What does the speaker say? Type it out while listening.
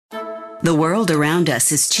The world around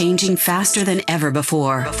us is changing faster than ever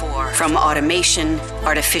before. From automation,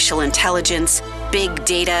 artificial intelligence, big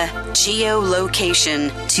data,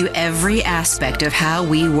 geolocation, to every aspect of how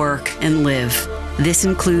we work and live. This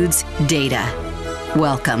includes data.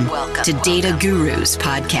 Welcome to Data Gurus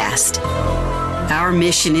Podcast. Our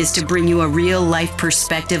mission is to bring you a real-life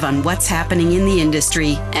perspective on what's happening in the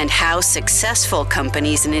industry and how successful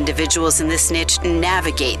companies and individuals in this niche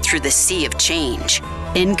navigate through the sea of change.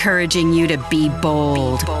 Encouraging you to be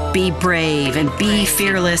bold, be brave, and be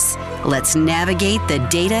fearless. Let's navigate the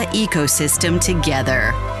data ecosystem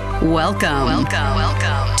together. Welcome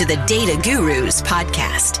to the Data Gurus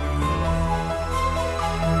Podcast.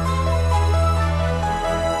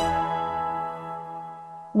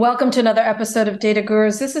 Welcome to another episode of Data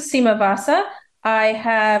Gurus. This is Seema Vasa. I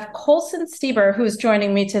have Colson Stieber, who's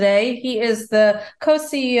joining me today. He is the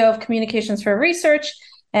co-CEO of Communications for Research,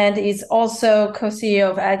 and he's also co-CEO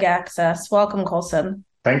of Ag Access. Welcome, Colson.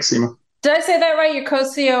 Thanks, Seema. Did I say that right? You're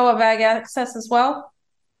co-CEO of Ag Access as well?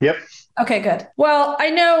 Yep. Okay, good. Well, I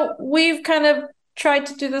know we've kind of tried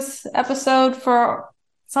to do this episode for,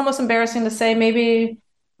 it's almost embarrassing to say, maybe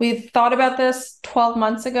we thought about this 12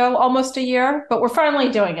 months ago, almost a year, but we're finally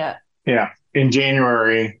doing it. Yeah. In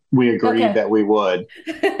January, we agreed that we would,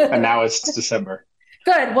 and now it's December.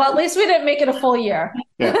 Good. Well, at least we didn't make it a full year.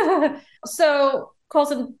 Yeah. So,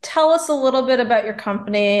 Colson, tell us a little bit about your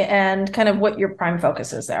company and kind of what your prime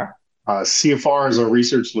focus is there. CFR is a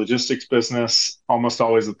research logistics business, almost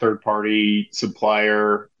always a third-party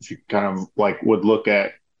supplier. If you kind of would look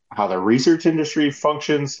at how the research industry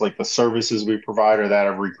functions, like the services we provide are that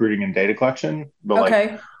of recruiting and data collection.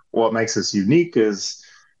 But what makes us unique is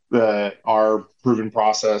our proven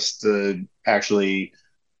process to actually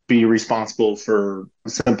be responsible for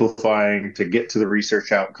simplifying to get to the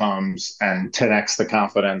research outcomes and 10x the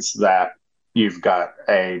confidence that you've got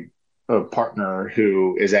a partner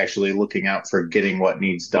who is actually looking out for getting what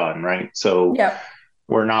needs done, right? So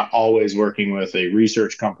we're not always working with a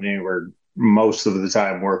research company. We're most of the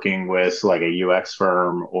time working with like a UX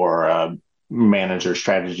firm or a manager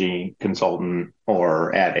strategy consultant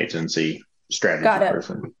or ad agency strategy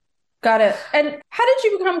person. Got it. And how did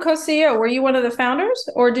you become co-CEO? Were you one of the founders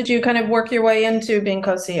or did you kind of work your way into being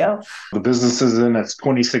co-CEO? The business is in its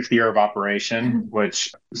 26th year of operation,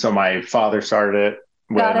 so my father started it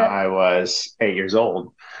when I was 8 years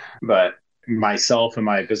old. But myself and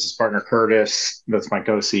my business partner, Curtis, that's my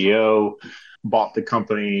co-CEO, bought the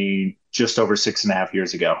company just over 6.5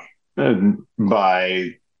 years ago. And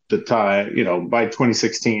by the time, by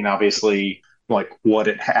 2016, obviously, what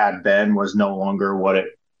it had been was no longer what it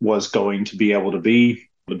was going to be able to be.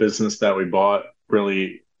 The business that we bought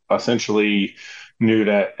really essentially knew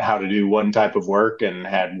how to do one type of work and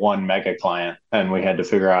had one mega client, and we had to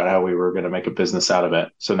figure out how we were going to make a business out of it.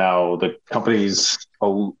 So now the company's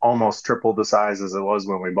almost triple the size as it was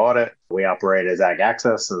when we bought it. We operate as Ag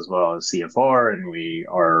Access as well as CFR, and we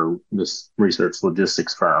are this research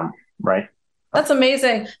logistics firm, right? That's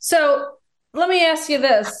amazing. So let me ask you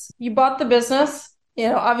this. You bought the business,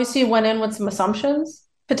 obviously you went in with some assumptions,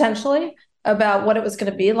 potentially, about what it was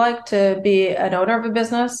going to be like to be an owner of a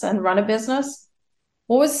business and run a business.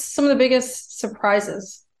 What was some of the biggest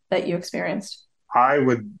surprises that you experienced? I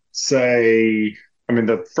would say,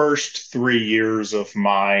 the first 3 years of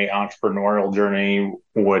my entrepreneurial journey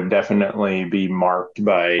would definitely be marked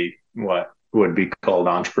by what would be called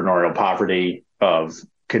entrepreneurial poverty of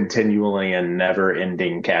continually and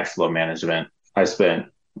never-ending cash flow management. I spent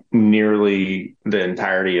nearly the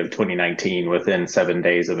entirety of 2019 within 7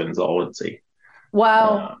 days of insolvency.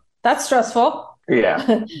 Wow, that's stressful.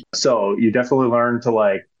 Yeah. So you definitely learn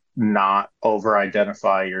to not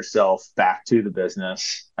over-identify yourself back to the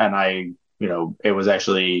business. And it was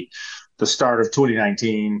actually the start of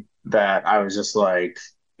 2019 that I was just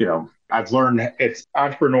I've learned it's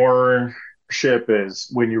entrepreneurship is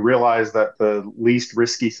when you realize that the least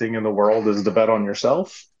risky thing in the world is to bet on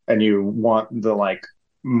yourself, and you want the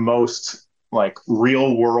most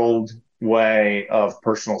real world way of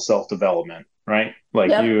personal self-development, right?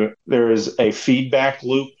 There is a feedback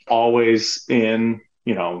loop always in,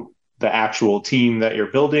 the actual team that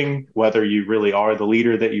you're building, whether you really are the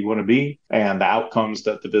leader that you want to be and the outcomes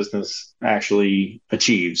that the business actually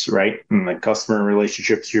achieves, right? And the customer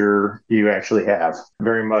relationships you actually have.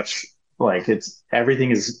 Very much everything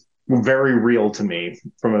is very real to me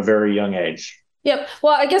from a very young age. Yep.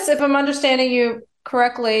 Well, I guess if I'm understanding you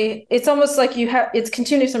correctly, it's almost like it's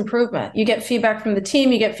continuous improvement. You get feedback from the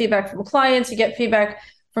team, you get feedback from clients, you get feedback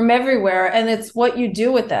from everywhere. And it's what you do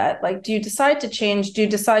with that. Do you decide to change? Do you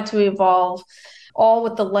decide to evolve? all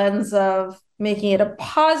with the lens of making it a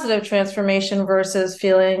positive transformation versus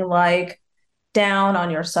feeling like down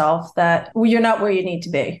on yourself that you're not where you need to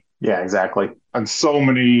be. Yeah, exactly. And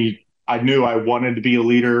I knew I wanted to be a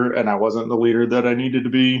leader and I wasn't the leader that I needed to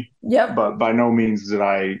be. Yep. But by no means did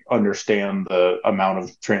I understand the amount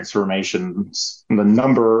of transformations, the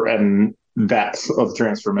number and depth of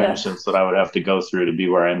transformations that I would have to go through to be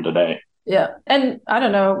where I am today. Yeah. And I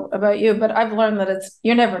don't know about you, but I've learned that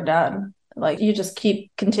you're never done. Like you just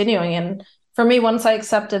keep continuing. And for me, once I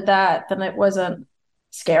accepted that, then it wasn't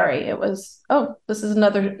scary. It was, oh, this is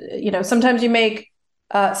another, sometimes you make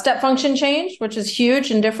step function change, which is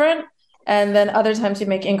huge and different. And then other times you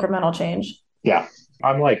make incremental change. Yeah.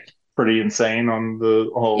 I'm like pretty insane on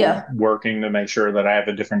the whole working to make sure that I have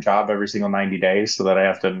a different job every single 90 days so that I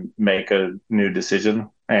have to make a new decision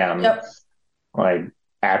and like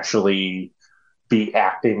actually be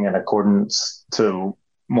acting in accordance to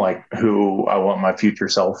like who I want my future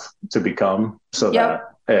self to become so that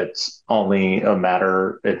it's only a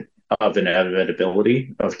matter of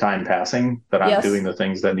inevitability of time passing that I'm doing the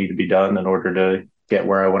things that need to be done in order to get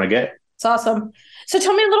where I want to get. It's awesome. So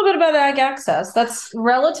tell me a little bit about Ag Access. That's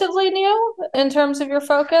relatively new in terms of your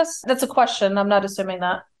focus. That's a question. I'm not assuming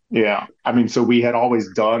that. Yeah. I mean, so we had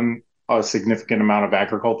always done a significant amount of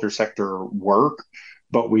agriculture sector work,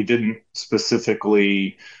 but we didn't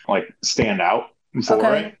specifically like stand out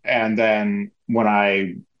for it. And then when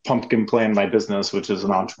I pumpkin planned my business, which is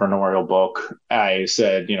an entrepreneurial book, I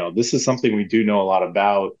said, this is something we do know a lot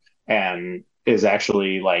about and is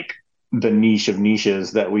actually like the niche of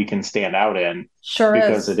niches that we can stand out in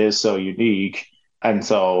because it is so unique. And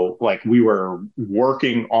so like we were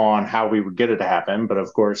working on how we would get it to happen. But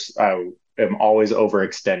of course, I am always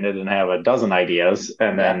overextended and have a dozen ideas.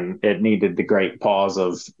 And then it needed the great pause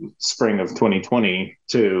of spring of 2020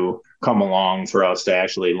 to come along for us to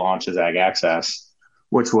actually launch as Ag Access,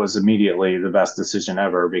 which was immediately the best decision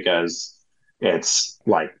ever because it's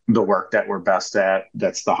like the work that we're best at,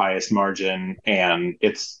 that's the highest margin. And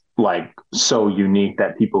it's like so unique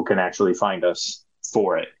that people can actually find us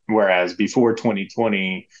for it. Whereas before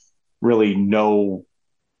 2020, really no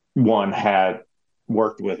one had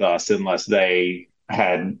worked with us unless they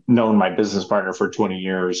had known my business partner for 20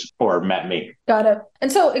 years or met me. Got it.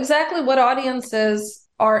 And so exactly what audiences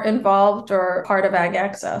are involved or part of Ag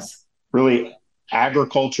Access? Really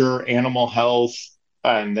agriculture, animal health,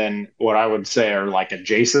 and then what I would say are like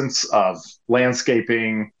adjacents of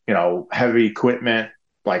landscaping, heavy equipment,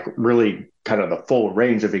 like really kind of the full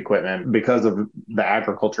range of equipment because of the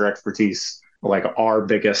agriculture expertise. Like our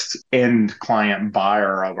biggest end client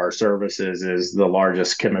buyer of our services is the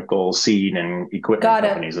largest chemical seed and equipment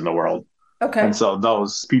companies in the world. Okay. And so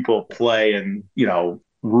those people play in,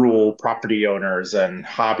 rural property owners and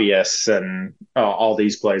hobbyists and all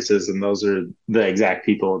these places. And those are the exact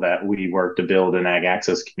people that we work to build an Ag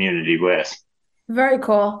Access community with. Very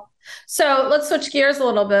cool. So let's switch gears a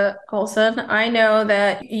little bit, Colson. I know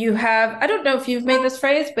that you have, I don't know if you've made this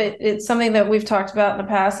phrase, but it's something that we've talked about in the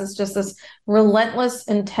past. It's just this relentless,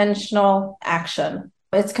 intentional action.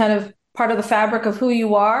 It's kind of part of the fabric of who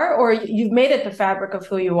you are, or you've made it the fabric of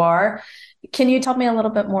who you are. Can you tell me a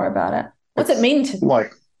little bit more about it? What's it mean to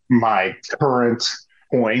like my current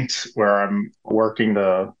point where I'm working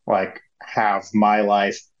to like have my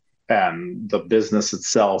life and the business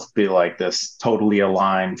itself be like this totally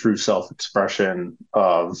aligned true self-expression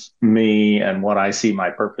of me and what I see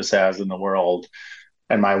my purpose as in the world.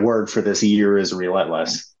 And my word for this year is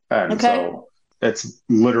relentless. And so it's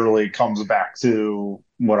literally comes back to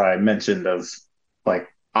what I mentioned of like,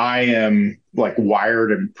 I am like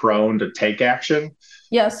wired and prone to take action.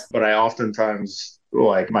 Yes. But I oftentimes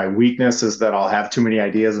like my weakness is that I'll have too many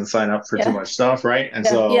ideas and sign up for too much stuff. Right. And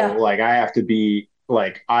like I have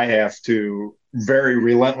to very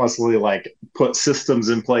relentlessly like put systems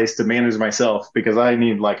in place to manage myself because I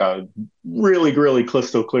need like a really, really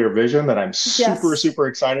crystal clear vision that I'm super, super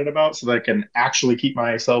excited about so that I can actually keep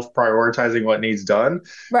myself prioritizing what needs done.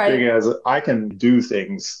 Right. Because I can do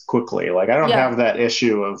things quickly. Like I don't have that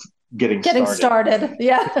issue of getting started.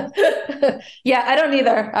 Yeah. Yeah. I don't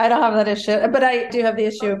either. I don't have that issue, but I do have the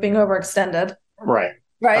issue of being overextended. Right.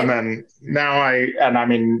 And then now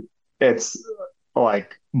it's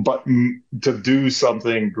like, but to do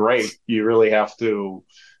something great, you really have to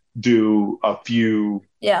do a few,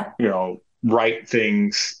 right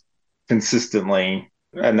things consistently.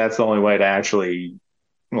 And that's the only way to actually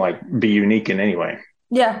like be unique in any way.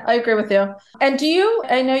 Yeah, I agree with you. And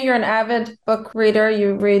I know you're an avid book reader.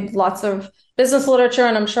 You read lots of business literature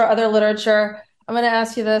and I'm sure other literature. I'm going to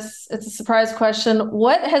ask you this. It's a surprise question.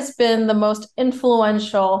 What has been the most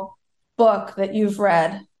influential book that you've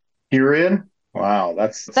read? Period. Wow,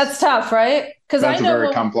 That's tough, right? Because I that's a know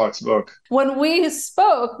very complex book. when we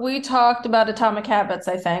spoke, we talked about Atomic Habits,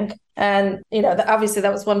 I think. And, obviously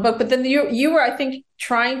that was one book, but then you were, I think,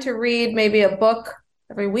 trying to read maybe a book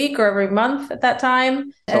every week or every month at that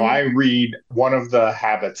time. So I And read one of the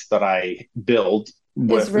habits that I build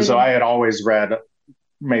is with. So I reading. had always read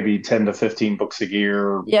maybe 10 to 15 books a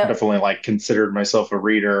year, Yep. definitely like considered myself a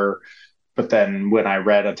reader. But then when I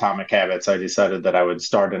read Atomic Habits, I decided that I would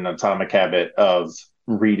start an atomic habit of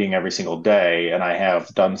reading every single day. And I have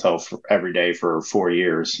done so for every day for 4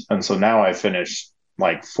 years. And so now I finished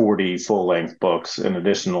like 40 full length books in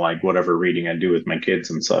addition to like whatever reading I do with my kids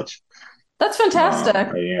and such. That's fantastic.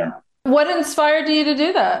 Yeah. What inspired you to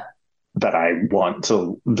do that? That I want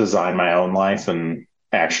to design my own life and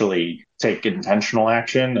actually take intentional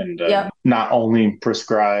action and Yep. not only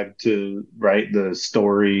prescribe to write the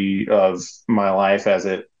story of my life as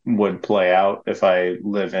it would play out if I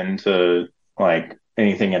live into like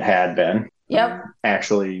anything it had been, Yep.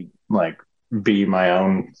 actually like be my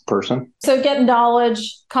own person. So get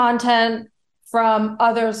knowledge, content from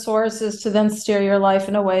other sources to then steer your life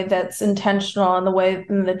in a way that's intentional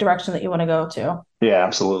in the direction that you want to go to. Yeah,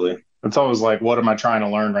 absolutely. It's always like, what am I trying to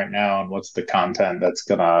learn right now? And what's the content that's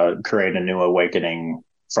going to create a new awakening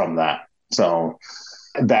from that? So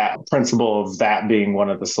that principle of that being one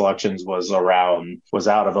of the selections was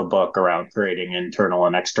out of a book around creating internal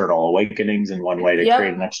and external awakenings. And one way to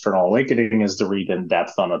create an Yep. external awakening is to read in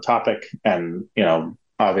depth on a topic. And,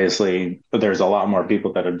 obviously there's a lot more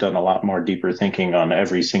people that have done a lot more deeper thinking on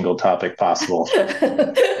every single topic possible.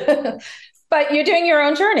 But you're doing your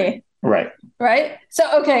own journey. Right. Right. So,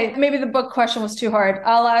 okay, maybe the book question was too hard.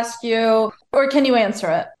 I'll ask you, or can you answer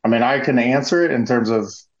it? I mean, I can answer it in terms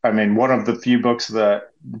of, I mean, one of the few books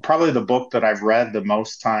probably the book that I've read the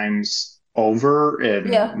most times over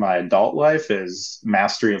in Yeah. my adult life is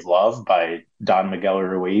Mastery of Love by Don Miguel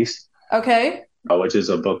Ruiz, Okay. which is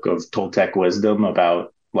a book of Toltec wisdom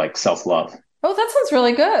about like self-love. Oh, that sounds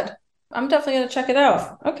really good. I'm definitely going to check it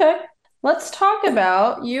out. Okay. Let's talk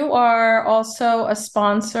about you are also a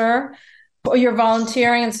sponsor, or you're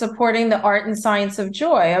volunteering and supporting the Art and Science of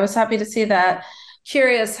Joy. I was happy to see that.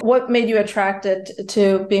 Curious, what made you attracted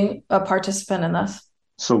to being a participant in this?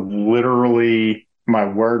 So literally my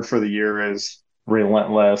word for the year is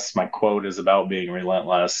relentless. My quote is about being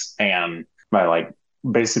relentless. And my like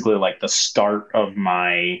basically like the start of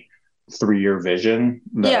my 3 year vision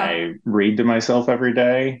that Yeah. I read to myself every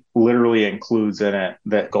day literally includes in it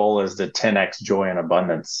that goal is to 10x joy and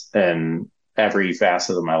abundance in every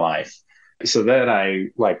facet of my life. So then I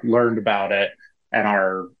like learned about it, and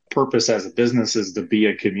our purpose as a business is to be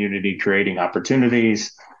a community creating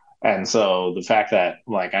opportunities. And so the fact that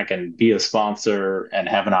like I can be a sponsor and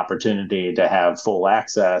have an opportunity to have full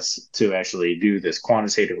access to actually do this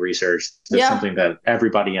quantitative research is Yeah. something that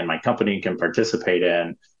everybody in my company can participate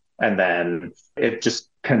in. And then it just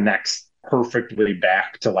connects perfectly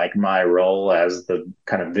back to like my role as the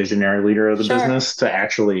kind of visionary leader of the Sure. business to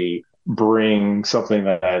actually bring something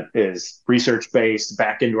that is research based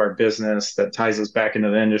back into our business that ties us back into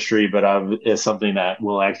the industry, but is something that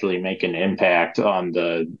will actually make an impact on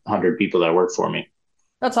the 100 people that work for me.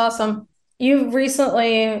 That's awesome. You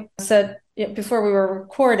recently said before we were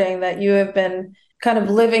recording that you have been kind of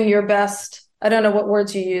living your best, I don't know what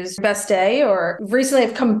words you use, best day, or recently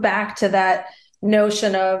have come back to that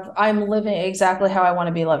notion of I'm living exactly how I want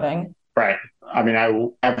to be living. Right. I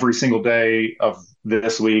mean, every single day of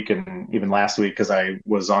this week and even last week, because I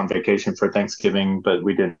was on vacation for Thanksgiving, but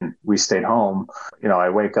we stayed home. I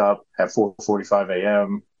wake up at 4:45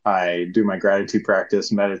 a.m. I do my gratitude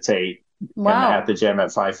practice, meditate, and at Wow. the gym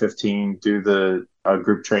at 5:15, do the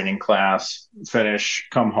group training class, finish,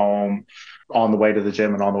 come home. On the way to the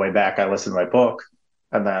gym and on the way back, I listen to my book,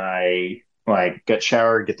 and then I like get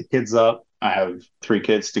showered, get the kids up. I have 3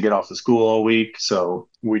 kids to get off to school all week, so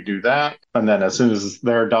we do that. And then as soon as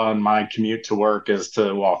they're done, my commute to work is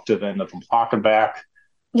to walk to the end of the block and back.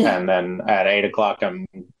 Yeah. And then at 8 o'clock, I'm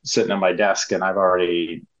sitting at my desk and I've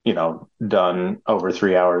already, done over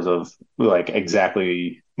 3 hours of like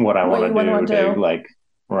exactly what I What want you want to to do. do. Like,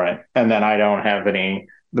 right. And then I don't have the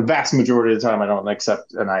vast majority of the time I don't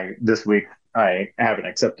accept. And this week, I haven't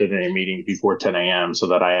accepted any meetings before 10 a.m. so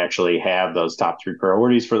that I actually have those top 3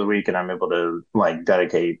 priorities for the week. And I'm able to like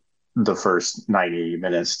dedicate the first 90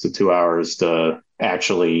 minutes to 2 hours to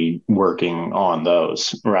actually working on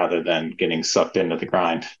those rather than getting sucked into the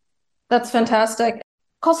grind. That's fantastic.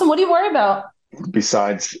 Colson, what do you worry about?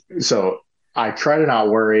 Besides, so I try to not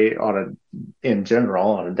worry in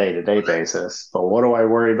general on a day-to-day basis, but what do I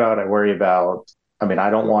worry about? I mean,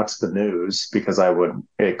 I don't watch the news because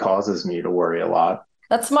it causes me to worry a lot.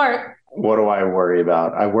 That's smart. What do I worry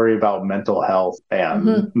about? I worry about mental health and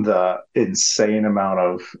Hmm. the insane amount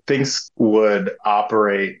of things would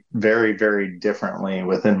operate very, very differently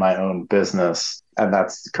within my own business. And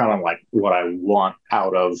that's kind of like what I want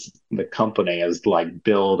out of the company is like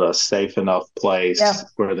build a safe enough Yeah. place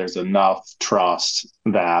where there's enough trust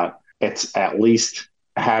that it's at least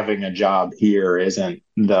having a job here isn't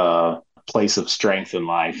the place of strength in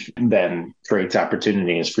life, then creates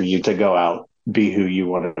opportunities for you to go out, be who you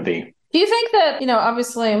want to be. Do you think that,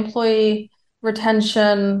 obviously employee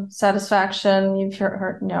retention, satisfaction, you've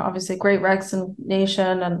heard, obviously great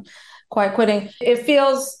resignation and quiet quitting. It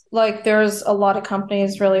feels like there's a lot of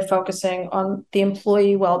companies really focusing on the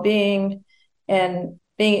employee well-being and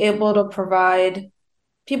being able to provide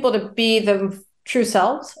people to be the true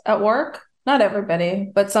selves at work. Not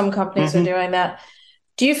everybody, but some companies are Mm-hmm. doing that.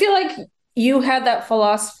 Do you feel like you had that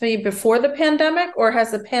philosophy before the pandemic, or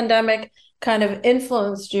has the pandemic kind of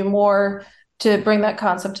influenced you more to bring that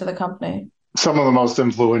concept to the company? Some of the most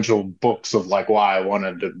influential books of like why I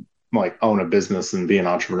wanted to like own a business and be an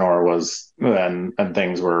entrepreneur was and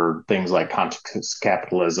things were things like conscious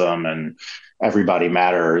capitalism and everybody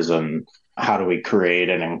matters and how do we create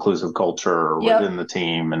an inclusive culture within Yep. the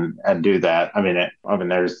team and do that. I mean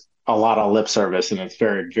there's a lot of lip service and it's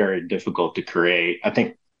very, very difficult to create.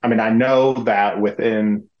 I know that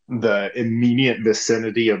within the immediate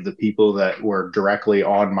vicinity of the people that were directly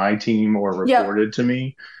on my team or Yep. reported to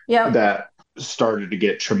me, Yep. that started to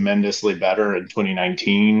get tremendously better in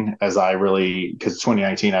 2019 because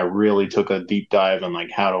 2019 I really took a deep dive on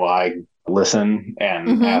like how do I listen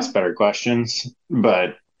and ask Mm-hmm. better questions.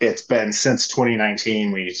 But it's been since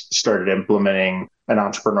 2019 we started implementing an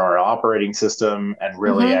entrepreneurial operating system and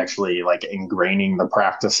really Mm-hmm. actually like ingraining the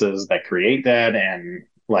practices that create that and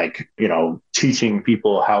like teaching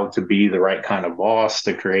people how to be the right kind of boss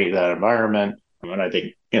to create that environment. And I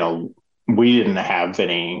think we didn't have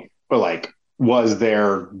any, but like was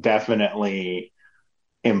there definitely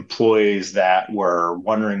employees that were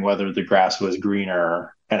wondering whether the grass was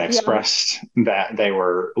greener and Yeah. expressed that they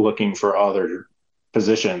were looking for other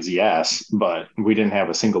positions? Yes, but we didn't have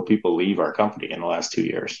a single people leave our company in the last 2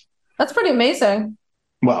 years. That's pretty amazing.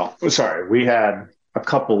 Well, sorry, we had a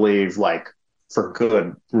couple leave like for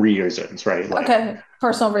good reasons, right? Like Okay.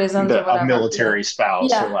 Personal reasons or a whatever. Yeah. military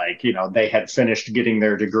spouse or Yeah. like they had finished getting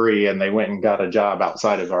their degree and they went and got a job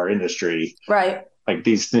outside of our industry. Right. Like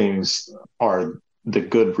these things are the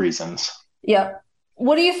good reasons. Yep.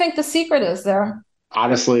 What do you think the secret is there?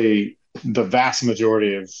 Honestly, the vast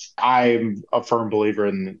majority of I'm a firm believer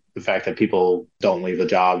in the fact that people don't leave a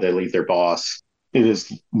job, they leave their boss. It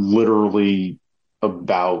is literally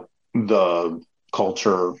about the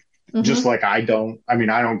culture. Just Mm-hmm. like I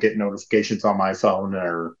don't get notifications on my phone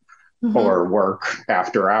Mm-hmm. or work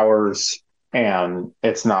after hours. And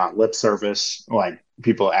it's not lip service. Like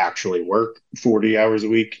people actually work 40 hours a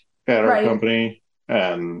week at our Right. company.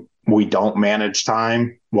 And we don't manage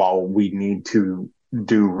time while we need to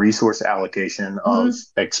do resource allocation of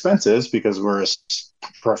Mm-hmm. expenses because we're a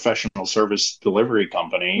professional service delivery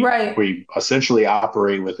company. Right. We essentially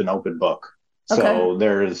operate with an open book. Okay. So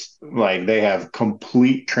there's like they have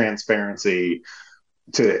complete transparency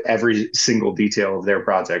to every single detail of their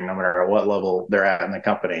project, no matter what level they're at in the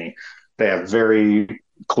company. They have very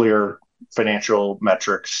clear financial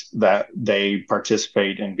metrics that they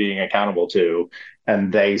participate in being accountable to,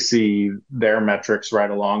 and they see their metrics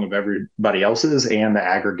right along of everybody else's and the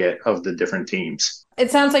aggregate of the different teams. It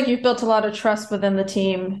sounds like you've built a lot of trust within the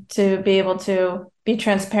team to be able to be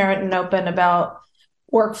transparent and open about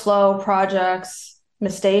workflow, projects,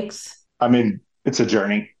 mistakes. I mean, it's a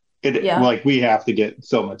journey. It Yeah. like we have to get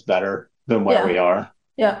so much better than where we Yeah. are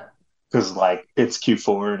Yeah. because like it's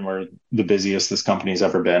Q4 and we're the busiest this company's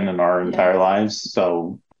ever been in our Yeah. entire lives.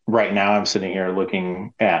 So right now I'm sitting here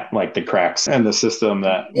looking at like the cracks in the system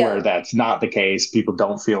that where Yeah. that's not the case. People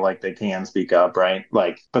don't feel like they can speak up, right?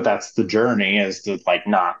 Like, but that's the journey is to like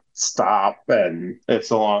not stop. And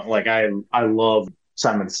it's a long like I love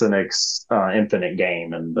Simon Sinek's Infinite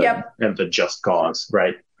Game Yep. and the just cause,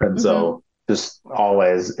 right? And Mm-hmm. so just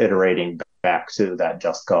always iterating back to that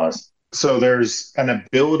just cause. So there's an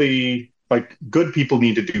ability, like good people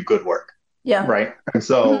need to do good work, Yeah. right? And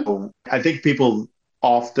Mm-hmm. so I think people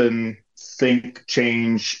often think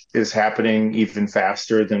change is happening even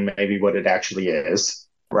faster than maybe what it actually is,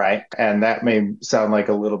 right? And that may sound like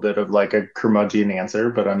a little bit of like a curmudgeon answer,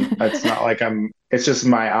 but it's not like it's just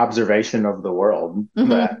my observation of the world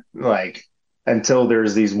that Mm-hmm. like until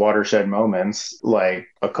there's these watershed moments like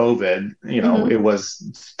a COVID, it Mm-hmm.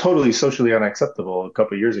 was totally socially unacceptable a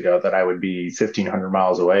couple of years ago that I would be 1,500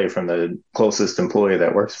 miles away from the closest employee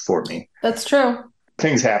that works for me. That's true.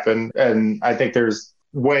 things happen. And I think there's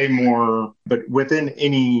way more, but within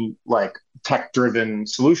any like tech driven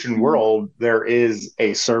solution world, there is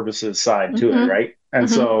a services side to it, right? And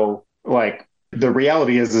so like the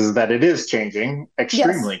reality is that it is changing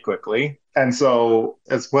extremely quickly. And so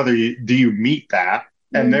it's whether do you meet that?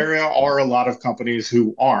 And there are a lot of companies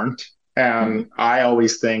who aren't. And I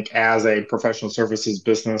always think as a professional services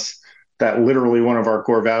business, that literally one of our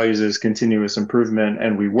core values is continuous improvement.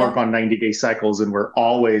 And we work on 90-day cycles, and we're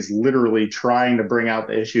always literally trying to bring out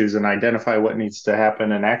the issues and identify what needs to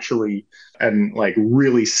happen and like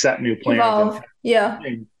really set new plans. Evolve.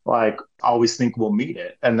 And like always think we'll meet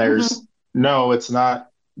it. And there's no, it's not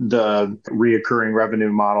the reoccurring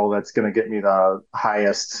revenue model that's going to get me the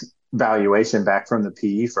highest valuation back from the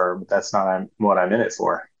PE firm. That's not what I'm in it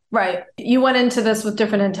for. Right. You went into this with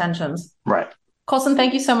different intentions. Right. Colson,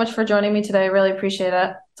 thank you so much for joining me today. I really appreciate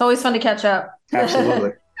it. It's always fun to catch up.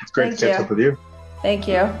 Absolutely. It's great to catch up with you. Thank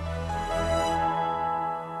you.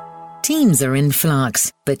 Teams are in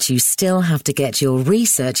flux, but you still have to get your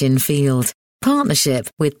research in field. Partnership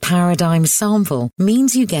with Paradigm Sample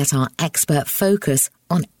means you get our expert focus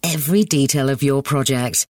on every detail of your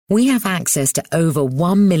project. We have access to over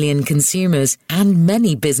 1 million consumers and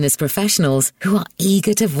many business professionals who are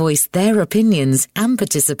eager to voice their opinions and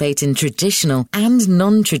participate in traditional and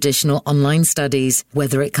non-traditional online studies,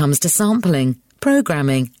 whether it comes to sampling,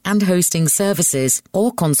 programming and hosting services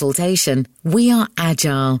or consultation. We are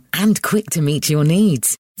agile and quick to meet your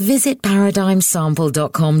needs. Visit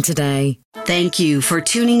ParadigmSample.com today. Thank you for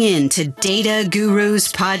tuning in to Data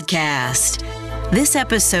Gurus Podcast. This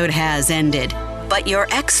episode has ended, but your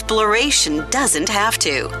exploration doesn't have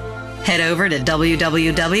to. Head over to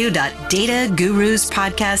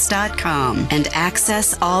www.dataguruspodcast.com and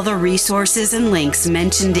access all the resources and links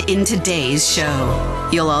mentioned in today's show.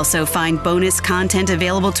 You'll also find bonus content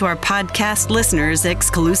available to our podcast listeners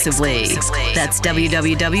exclusively. That's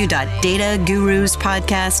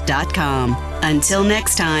www.dataguruspodcast.com. Until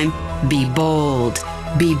next time, be bold,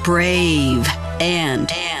 be brave,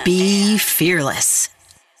 and be fearless.